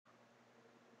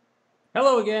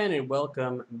Hello again, and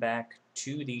welcome back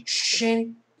to the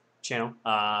channel.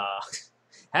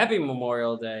 Happy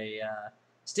Memorial Day.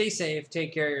 Stay safe,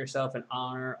 take care of yourself, and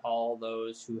honor all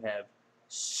those who have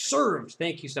served.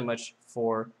 Thank you so much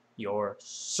for your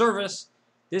service.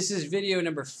 This is video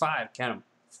number 5. Count them.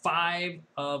 5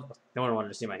 of. No one wanted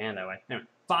to see my hand that way. Anyway,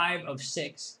 5 of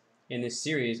 6 in this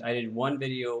series. I did one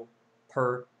video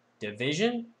per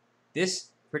division.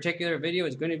 This particular video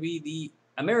is going to be the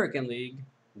American League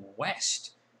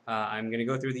West. I'm going to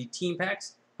go through the team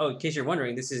packs. Oh, in case you're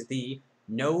wondering, this is the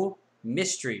No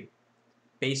Mystery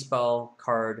Baseball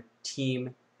Card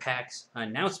Team Packs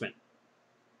announcement.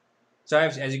 So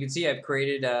as you can see, I've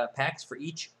created packs for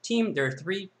each team. There are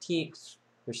 3 teams.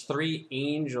 There's 3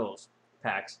 Angels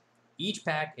packs. Each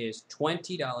pack is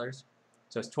 $20.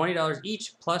 So it's $20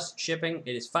 each plus shipping.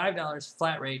 It is $5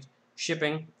 flat rate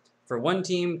shipping for 1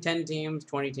 team, 10 teams,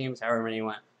 20 teams, however many you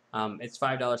want. It's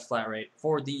 $5 flat rate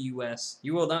for the U.S.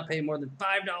 You will not pay more than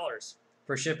 $5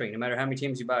 for shipping, no matter how many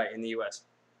teams you buy in the U.S.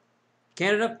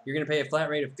 Canada, you're going to pay a flat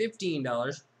rate of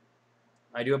 $15.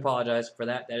 I do apologize for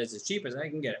that. That is as cheap as I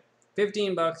can get it.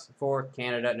 $15 for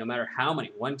Canada, no matter how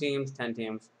many. 1 teams, 10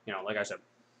 teams, like I said.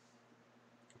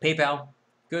 PayPal,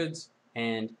 goods,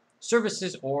 and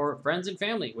services, or friends and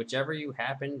family, whichever you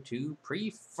happen to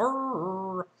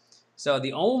prefer. So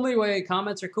the only way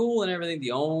comments are cool and everything,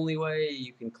 the only way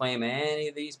you can claim any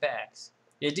of these packs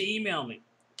is to email me,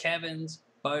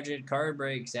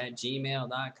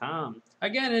 kevinsbudgetcardbreaks@gmail.com.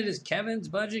 Again, it is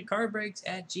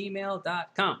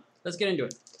kevinsbudgetcardbreaks@gmail.com. Let's get into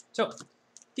it. So,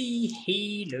 the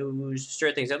Halos.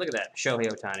 Straight things out. Look at that. Shohei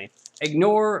Ohtani.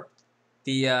 Ignore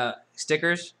the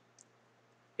stickers.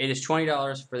 It is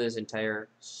 $20 for this entire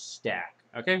stack.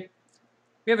 Okay?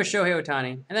 We have a Shohei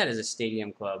Ohtani, and that is a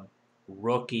Stadium Club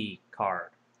rookie card.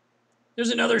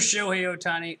 There's another Shohei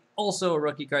Ohtani, also a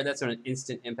rookie card. That's on an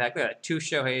instant impact. Look at that. 2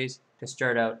 Shoheis to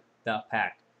start out the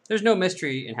pack. There's no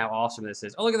mystery in how awesome this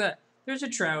is. Oh, look at that. There's a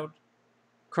Trout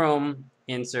Chrome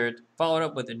insert, followed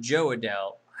up with a Joe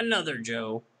Adell. Another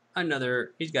Joe.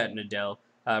 He's got an Adell.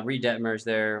 Reed Detmers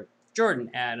there. Jordan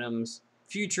Adams.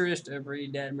 Futurist of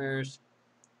Reed Detmers.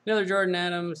 Another Jordan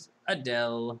Adams.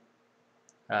 Adell.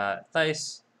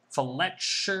 Theis.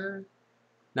 Fletcher.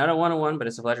 Not a 101, but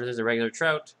it's a Fletcher. There's a regular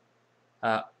Trout.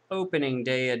 Opening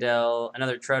day Adell.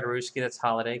 Another Trout Ruski. That's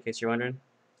Holiday, in case you're wondering.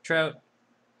 Trout.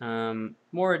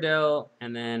 More Adell.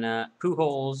 And then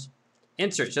Pujols.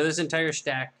 Insert. So this entire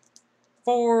stack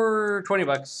for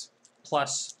 $20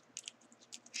 plus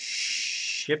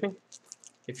shipping.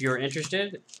 If you're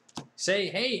interested, say,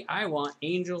 hey, I want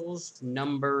Angels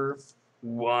number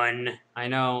 1. I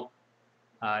know.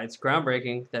 It's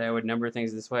groundbreaking that I would number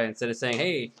things this way instead of saying,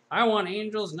 hey, I want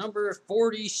Angels number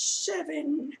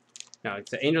 47. No,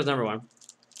 it's Angels number 1.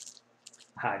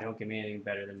 Don't give me anything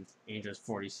better than Angels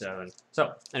 47.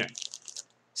 So, anyway.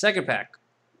 Second pack.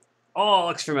 Oh,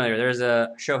 looks familiar. There's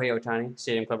a Shohei Ohtani,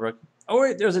 Stadium Club rookie. Oh,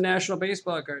 wait, there's a National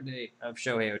Baseball Card Day of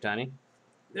Shohei Ohtani.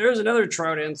 There's another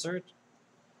Trout insert.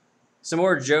 Some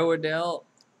more Joe Adell.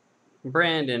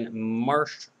 Brandon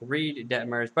Marsh, Reed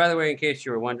Detmers. By the way, in case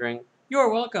you were wondering, you are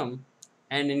welcome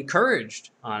and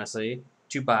encouraged, honestly,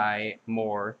 to buy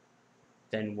more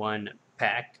than 1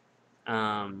 pack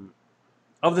of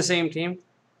the same team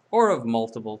or of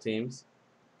multiple teams.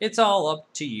 It's all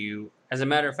up to you. As a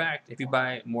matter of fact, if you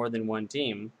buy more than 1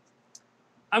 team,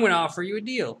 I'm going to offer you a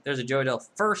deal. There's a Joe Adell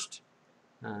first.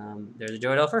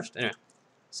 Anyway,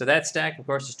 so that stack, of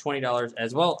course, is $20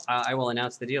 as well. I will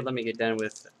announce the deal. Let me get done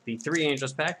with the 3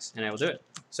 Angels packs, and I will do it.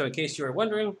 So in case you were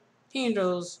wondering,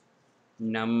 Angels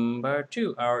number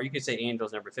 2, or you could say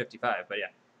Angels number 55, but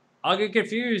yeah. I'll get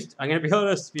confused. I'm going to be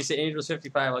honest. If you say Angels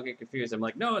 55, I'll get confused. I'm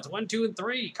like, no, it's 1, 2, and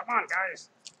 3. Come on,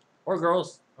 guys. Or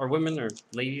girls, or women, or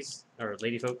ladies, or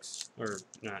lady folks, or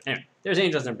anyway. There's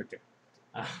Angels number 2.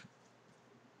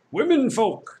 Women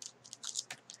folk.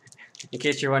 In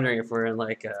case you're wondering if we're in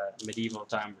like medieval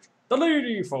times, the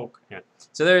lady folk. Yeah.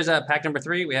 So there's pack number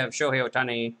 3. We have Shohei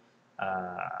Ohtani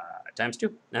times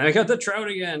 2. Now we got the Trout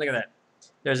again. Look at that.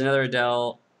 There's another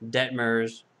Adell,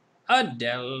 Detmers,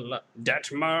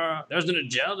 Detmer. There's an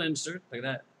Adell insert. Look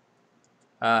at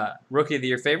that. Rookie of the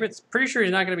Year favorites. Pretty sure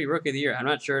he's not going to be Rookie of the Year. I'm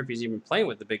not sure if he's even playing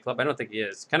with the big club. I don't think he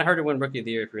is. Kind of hard to win Rookie of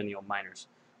the Year if you're in the old minors.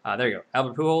 There you go.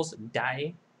 Albert Pujols,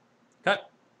 die. Cut.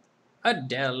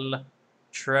 Adell.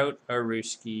 Trout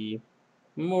Aruski.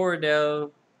 More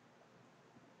Adell.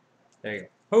 There you go.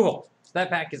 Pujols. So that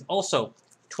pack is also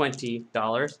 $20.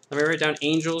 Let me write down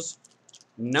Angels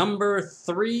number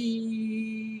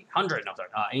 300. No, sorry.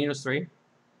 Angels 3.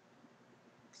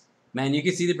 Man, you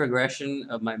can see the progression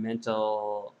of my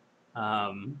mental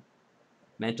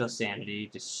mental sanity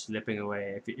just slipping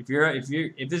away.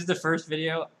 If this is the first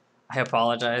video, I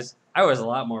apologize. I was a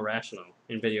lot more rational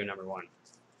in video number 1.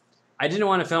 I didn't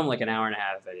want to film like an hour and a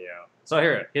half video. So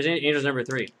here's Angels number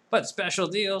 3. But special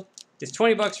deal, it's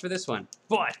 20 bucks for this one.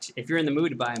 But if you're in the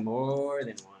mood to buy more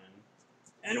than one,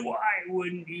 and why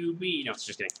wouldn't you be? No,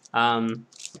 just kidding.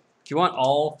 If you want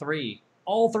all three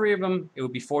of them, it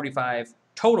would be $45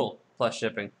 total plus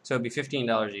shipping. So it'd be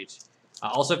 $15 each.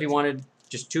 Also, if you wanted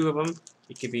just 2 of them,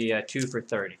 it could be 2 for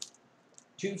 $30.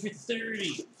 2 for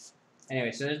 $30.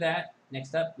 Anyway, so there's that.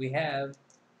 Next up, we have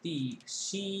the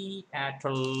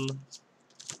Seattle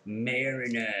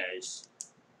Mariners.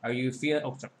 Are you feeling?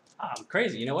 Oh, sorry. I'm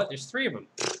crazy. You know what? There's 3 of them.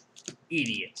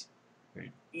 Idiot. You're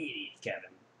an idiot,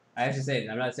 Kevin. I have to say,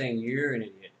 I'm not saying you're an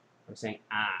idiot. I'm saying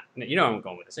you know where I'm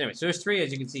going with this. Anyway, so there's 3,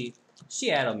 as you can see,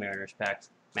 Seattle Mariners packs.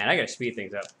 Man, I gotta speed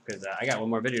things up because I got one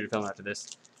more video to film after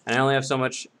this, and I only have so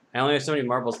many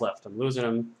marbles left. I'm losing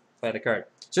them by the card.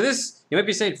 So this, you might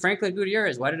be saying, Franklin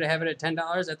Gutierrez. Why did I have it at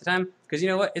 $10 at the time? Because you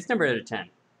know what? It's numbered at a 10.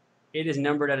 It is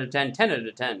numbered at a 10, 10 out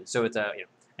of 10. So it's a,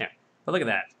 anyway. But look at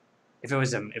that. If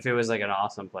it was like an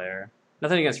awesome player,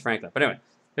 nothing against Franklin. But anyway,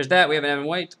 there's that. We have an Evan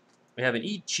White. We have an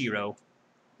Ichiro.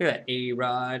 Look at that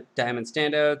A-Rod. Diamond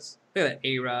standouts. Look at that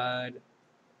A-Rod.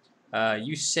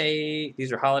 You say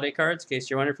these are holiday cards, in case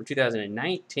you're wondering, from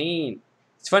 2019.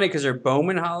 It's funny because they're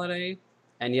Bowman holiday,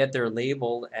 and yet they're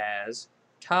labeled as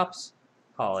Topps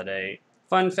holiday.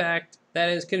 Fun fact, that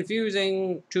is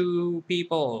confusing to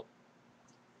people.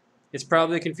 It's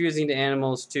probably confusing to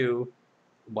animals too,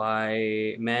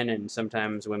 why men and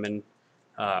sometimes women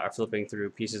are flipping through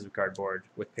pieces of cardboard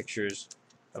with pictures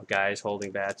of guys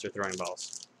holding bats or throwing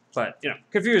balls. But,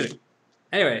 confusing.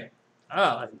 Anyway,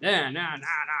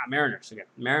 Mariners again.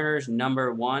 Mariners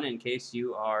number 1, in case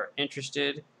you are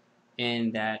interested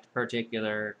in that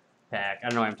particular pack. I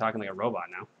don't know why I'm talking like a robot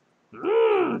now.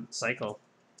 Cycle.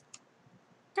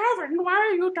 Kevin, why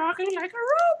are you talking like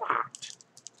a robot?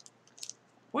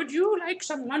 Would you like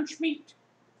some lunch meat?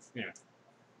 Yeah.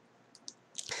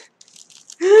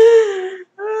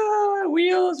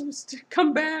 Wheels,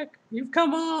 come back. You've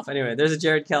come off. Anyway, there's a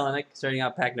Jared Kelenic starting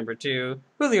out pack number 2.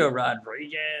 Julio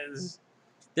Rodriguez.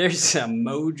 There's a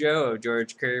Mojo of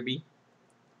George Kirby.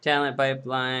 Talent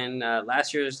pipeline.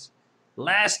 Last year's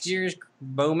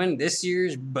Bowman. This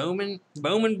year's Bowman.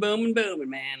 Bowman,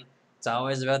 man. It's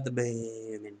always about the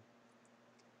Bowman.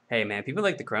 Hey, man, people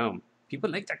like the chrome.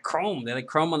 People like the chrome. They like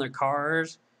chrome on their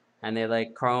cars. And they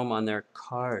like chrome on their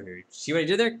cards. See what I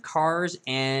did there? Cars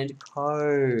and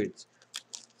cards.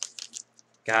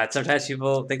 God, sometimes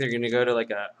people think they're going to go to like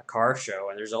a car show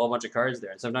and there's a whole bunch of cards there.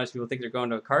 And sometimes people think they're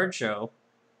going to a card show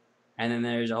and then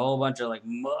there's a whole bunch of like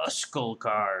muscle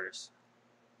cars.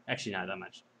 Actually, not that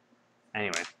much.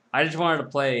 Anyway, I just wanted to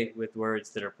play with words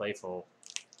that are playful.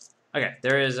 Okay,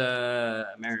 there is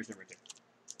a Mariners number 2.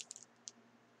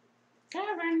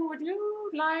 Kevin, would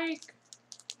you like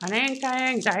an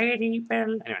anti-anxiety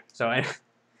pill? Anyway, so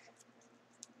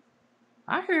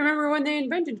I remember when they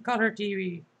invented color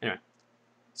TV. Anyway,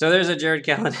 so there's a Jared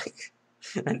Kelenic,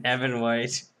 an Evan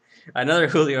White, another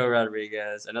Julio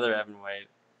Rodriguez, another Evan White,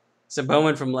 some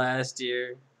Bowman from last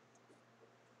year,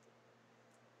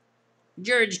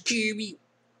 George Kirby,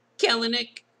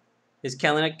 Kelenic. Is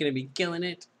Kelenic going to be killing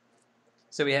it?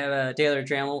 So we have Taylor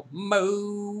Trammell,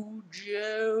 Mojo.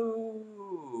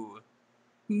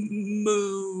 Anyway,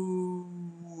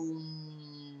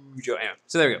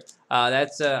 so there we go.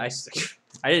 That's I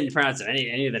didn't pronounce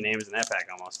any of the names in that pack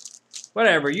almost.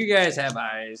 Whatever. You guys have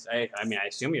eyes. I mean, I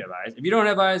assume you have eyes. If you don't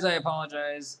have eyes, I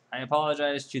apologize. I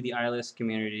apologize to the eyeless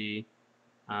community.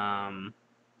 You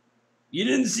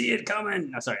didn't see it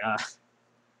coming. No, sorry.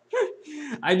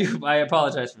 I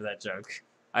apologize for that joke.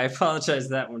 I apologize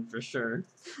that one for sure.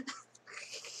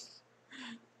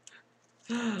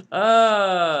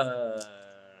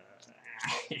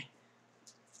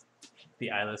 The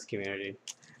eyeless community.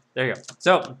 There you go.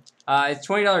 So it's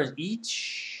 $20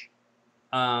 each,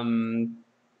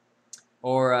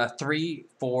 or 3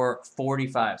 for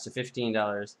 $45. So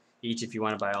 $15 each if you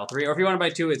want to buy all 3, or if you want to buy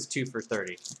 2, it's 2 for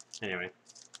 $30. Anyway.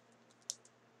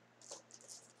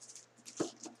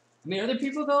 I mean, are there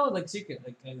people though, like secret,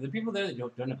 like the people there that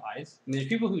don't have eyes? I mean, there's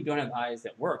people who don't have eyes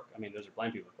that work. I mean, those are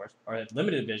blind people, of course, or have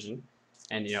limited vision.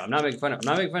 And I'm not making fun of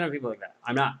people like that.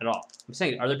 I'm not at all. I'm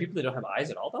saying, are there people that don't have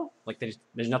eyes at all though? Like there's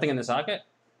nothing in the socket.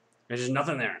 There's just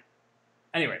nothing there.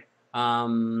 Anyway,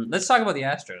 let's talk about the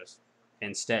Astros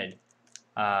instead.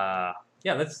 Yeah,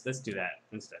 let's do that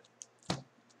instead.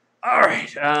 All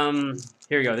right.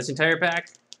 Here we go. This entire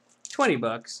pack,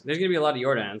 $20. There's gonna be a lot of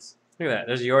Jordans. Look at that.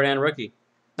 There's a Jordan rookie.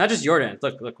 Not just Jordan.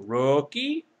 Look,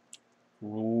 rookie.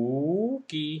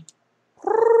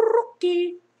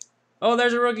 rookie. Oh,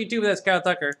 there's a rookie too, but that's Kyle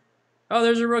Tucker. Oh,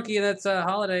 there's a rookie, and that's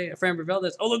Holiday, Framber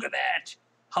Valdez. Oh, look at that.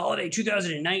 Holiday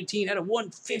 2019 out of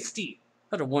 150.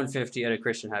 Out of 150 out of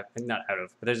Christian Hype. Not out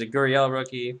of, but there's a Gurriel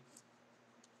rookie.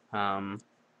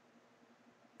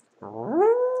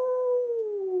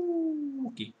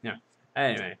 Rookie. No.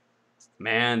 Anyway.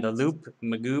 Man, the loop,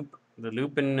 Magoop, the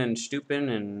looping and stooping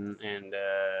and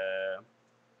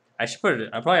I should put it.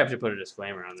 I probably have to put a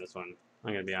disclaimer on this one.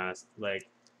 I'm gonna be honest. Like,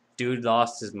 dude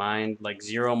lost his mind. Like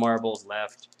 0 marbles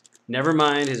left. Never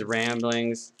mind his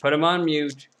ramblings. Put him on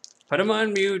mute. Put him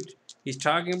on mute. He's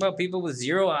talking about people with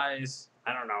 0 eyes.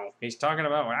 I don't know. He's talking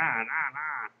about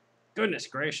Goodness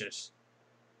gracious.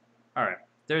 All right.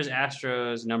 There's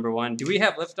Astros #1. Do we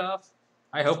have liftoff?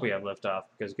 I hope we have liftoff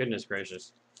because goodness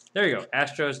gracious. There you go.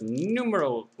 Astros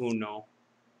numero 1.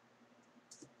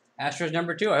 Astros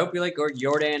 #2. I hope you like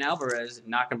Yordan Alvarez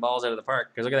knocking balls out of the park.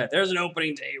 Because look at that. There's an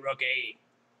opening day rookie.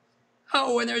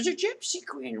 Oh, and there's a Gypsy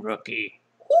Queen rookie.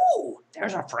 Ooh,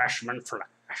 there's a freshman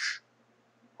flash.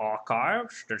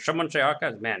 Archives? Did someone say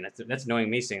archives? Man, that's annoying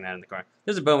me seeing that in the car.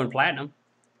 There's a Bowman Platinum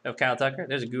of Kyle Tucker.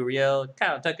 There's a Gurriel.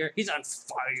 Kyle Tucker. He's on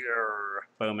fire.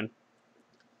 Bowman.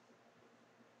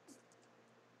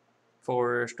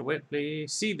 Forest Whitley.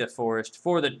 See the forest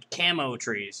for the camo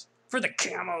trees. For the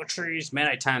camo trees. Man,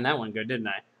 I timed that one good, didn't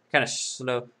I? Kind of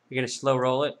slow. You're going to slow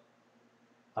roll it?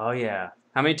 Oh, yeah.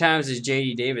 How many times does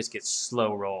J.D. Davis get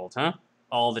slow rolled, huh?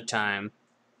 All the time.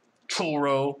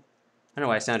 Churro. I don't know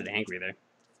why I sounded angry there.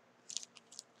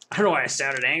 I don't know why I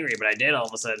sounded angry, but I did all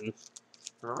of a sudden.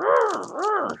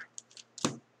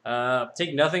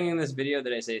 Take nothing in this video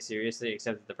that I say seriously,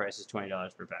 except that the price is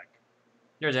 $20 per pack.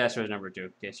 There's Astros #2,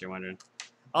 in case you're wondering.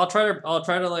 I'll try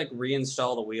to like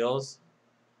reinstall the wheels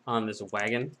on this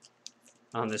wagon,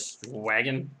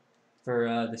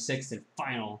 for the 6th and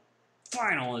final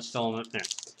installment. There.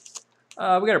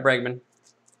 We got a Bregman.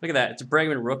 Look at that. It's a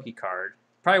Bregman rookie card.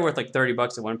 Probably worth like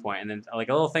 $30 at one point, and then like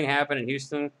a little thing happened in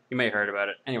Houston. You may have heard about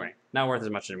it. Anyway, not worth as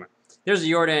much anymore. There's a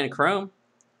Yordan Chrome.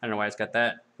 I don't know why it's got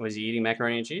that. Was he eating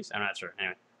macaroni and cheese? I'm not sure.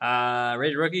 Anyway,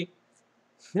 rated rookie.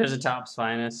 There's a Topps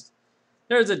Finest.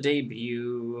 There's a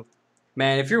debut.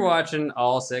 Man, if you're watching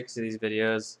all 6 of these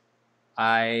videos,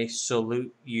 I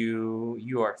salute you.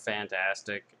 You are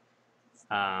fantastic.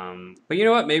 But you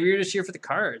know what? Maybe you're just here for the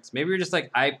cards. Maybe you're just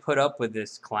like, I put up with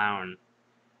this clown.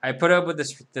 I put up with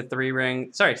the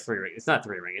 3-ring. Sorry, 3-ring. It's not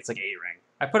 3-ring. It's like 8-ring.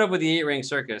 I put up with the 8-ring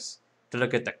circus to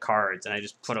look at the cards, and I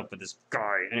just put up with this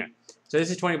guy. Anyway, so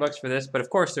this is $20 for this, but of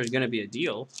course there's going to be a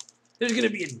deal. There's going to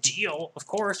be a deal, of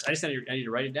course. I need to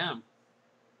write it down.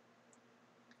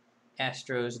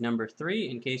 Astros #3,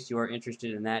 in case you are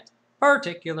interested in that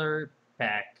particular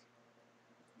pack.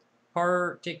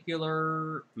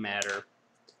 Particular matter.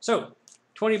 So,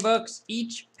 $20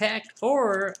 each pack,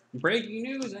 or breaking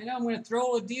news. I know I'm going to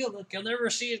throw a deal. Look, you'll never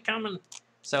see it coming.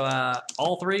 So,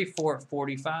 all 3 for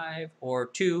 $45, or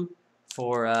 2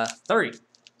 for $30.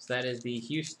 So that is the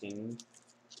Houston.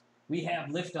 We have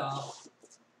liftoff.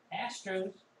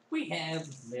 Astros, we have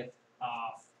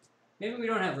liftoff. Maybe we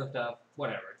don't have liftoff.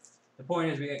 Whatever. The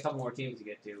point is, we got a couple more teams to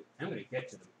get to. I'm going to get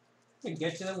to them. I'm going to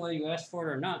get to them whether you asked for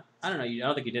it or not. I don't know. I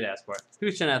don't think you did ask for it.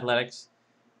 Houston Athletics.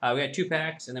 We got 2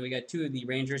 packs, and then we got 2 of the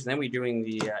Rangers, and then we're doing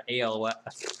the AL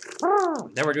West.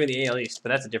 Then we're doing the AL East, but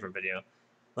that's a different video.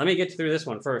 Let me get through this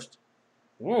one first.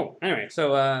 Whoa. Anyway,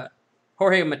 so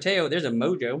Jorge Mateo, there's a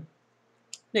Mojo.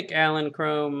 Nick Allen,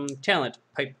 Chrome, Talent,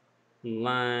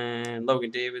 Pipeline,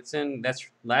 Logan Davidson. That's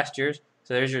last year's.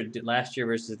 So there's your last year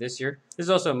versus this year. This is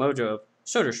also a Mojo of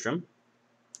Soderstrom.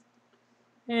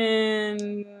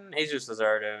 And Jesus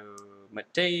Luzardo,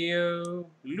 Mateo,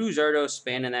 Luzardo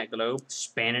spanning that globe,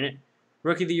 spanning it.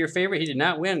 Rookie of the Year favorite, he did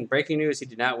not win. Breaking news, he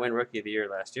did not win Rookie of the Year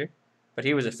last year. But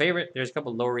he was a favorite. There's a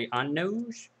couple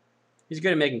Laureanos. He's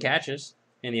good at making catches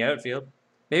in the outfield.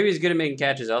 Maybe he's good at making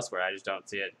catches elsewhere. I just don't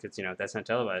see it because, you know, that's not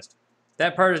televised.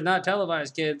 That part is not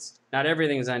televised, kids. Not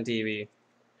everything's on TV.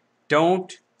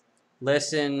 Don't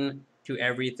listen to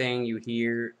everything you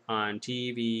hear on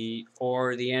TV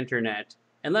or the internet.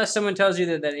 Unless someone tells you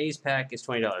that Ace pack is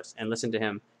 $20. And listen to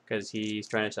him because he's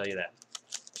trying to tell you that.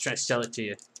 He's trying to sell it to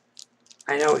you.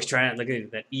 I know he's trying to, look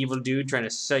at that evil dude trying to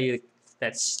sell you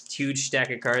that huge stack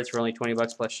of cards for only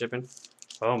 $20 plus shipping.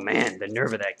 Oh man, the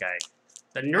nerve of that guy.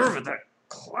 The nerve of that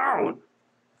clown.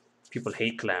 People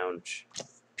hate clowns.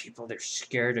 People, they're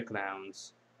scared of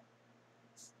clowns.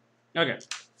 Okay.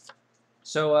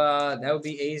 So that would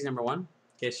be A's #1, in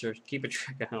case you're keeping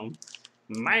track at home.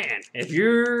 Man, if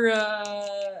you're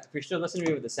still listening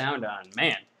to me with the sound on,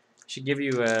 man, I should give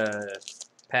you a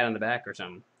pat on the back or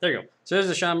something. There you go. So there's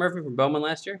a Sean Murphy from Bowman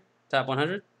last year, top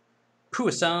 100.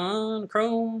 Puason,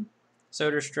 Chrome,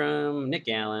 Soderstrom, Nick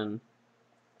Allen.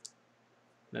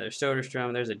 Another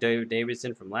Soderstrom. There's a David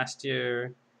Davidson from last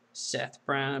year. Seth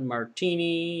Brown,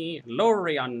 Martini,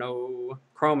 Loriano,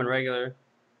 Chrome and regular.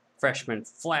 Freshman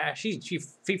Flash.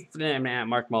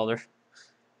 Mark Mulder.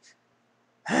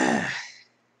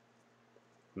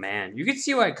 Man, you can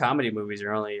see why comedy movies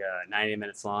are only 90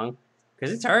 minutes long.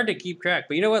 Because it's hard to keep track.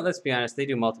 But you know what? Let's be honest. They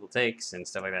do multiple takes and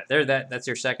stuff like that. That's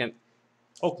your second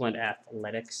Oakland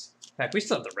Athletics. In fact, we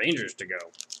still have the Rangers to go.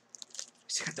 We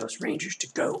still got those Rangers to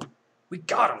go. We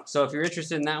got them. So if you're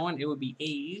interested in that one, it would be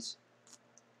A's.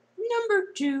 Number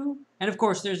 2. And of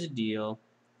course, there's a deal.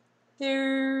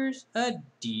 There's a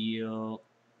deal.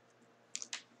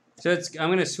 So I'm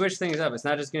going to switch things up. It's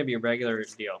not just going to be a regular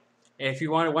deal. If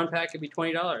you wanted one pack, it'd be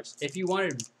 $20. If you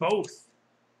wanted both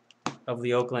of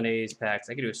the Oakland A's packs,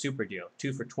 I could do a super deal.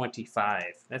 2 for $25.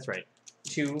 That's right.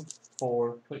 2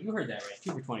 for $20. You heard that right.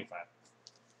 2 for $25.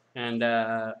 And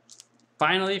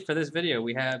finally, for this video,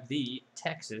 we have the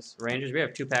Texas Rangers. We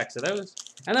have 2 packs of those.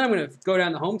 And then I'm going to go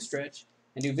down the home stretch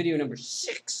and do video number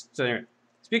 6. So anyway,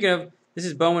 speaking of, this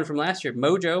is Bowman from last year,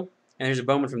 Mojo. And there's a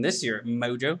Bowman from this year,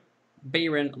 Mojo.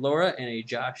 Bayron Laura and a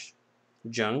Josh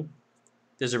Jung.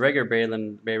 There's a regular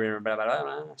Bayron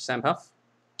Sam Huff.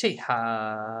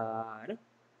 Tejada.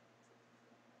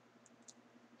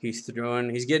 He's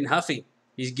getting huffy.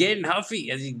 He's getting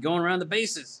huffy as he's going around the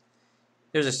bases.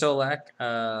 There's a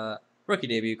Solak, rookie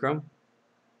debut chrome.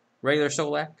 Regular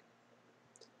Solak.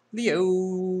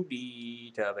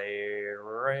 Leody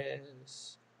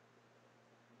Taveras.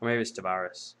 Or maybe it's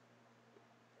Tavares.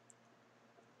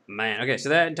 Man, okay, so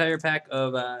that entire pack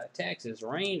of Texas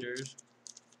Rangers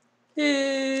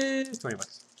is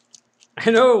 $20. I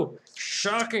know,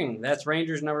 shocking. That's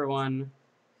Rangers number 1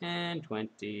 and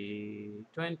 20,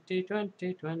 20, 20,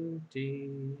 20,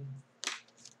 20,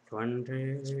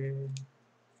 20.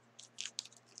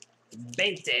 There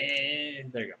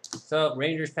you go. So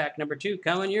Rangers pack number 2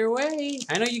 coming your way.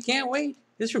 I know you can't wait.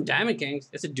 This is from Diamond Kings.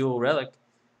 It's a dual relic.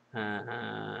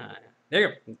 There you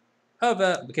go.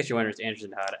 Because you're wondering, it's Anderson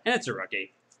Tejada, and it's a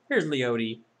rookie. Here's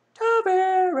Leody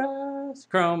Taveras,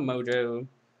 Chrome Mojo,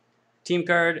 team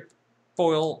card,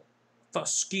 foil,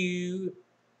 Foscue,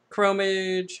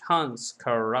 Chromage, Hans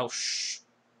Karoush,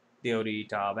 Leody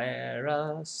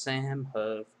Taveras, Sam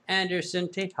Huff, Anderson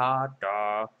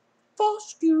Tejada,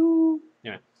 Foscue.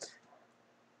 Anyway,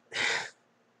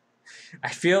 I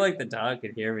feel like the dog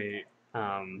could hear me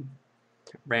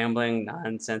rambling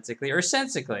nonsensically or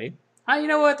sensically. You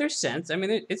know what? There's sense. I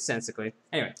mean, it's sensically.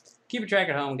 Anyway, keep a track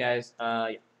at home, guys.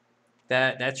 Yeah.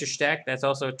 That's your stack. That's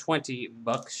also 20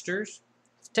 bucksters.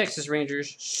 Texas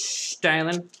Rangers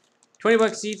styling. 20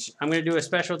 bucks each. I'm going to do a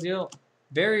special deal.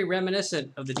 Very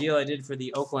reminiscent of the deal I did for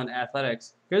the Oakland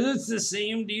Athletics. Because it's the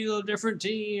same deal, different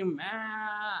team.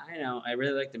 I know. I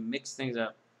really like to mix things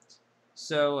up.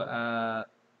 So,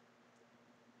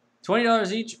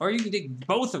 $20 each. Or you can take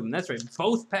both of them. That's right.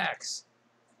 Both packs.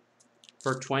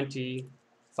 For $25.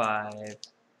 Look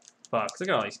at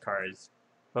all these cards.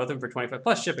 Both of them for $25.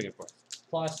 Plus shipping, of course.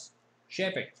 Plus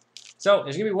shipping. So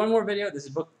there's gonna be one more video.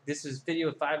 This is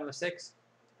video 5 of 6.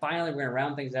 Finally, we're gonna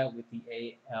round things out with the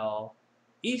AL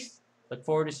East. Look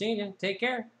forward to seeing you. Take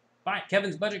care. Bye.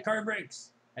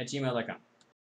 kevinsbudgetcardbreaks@gmail.com.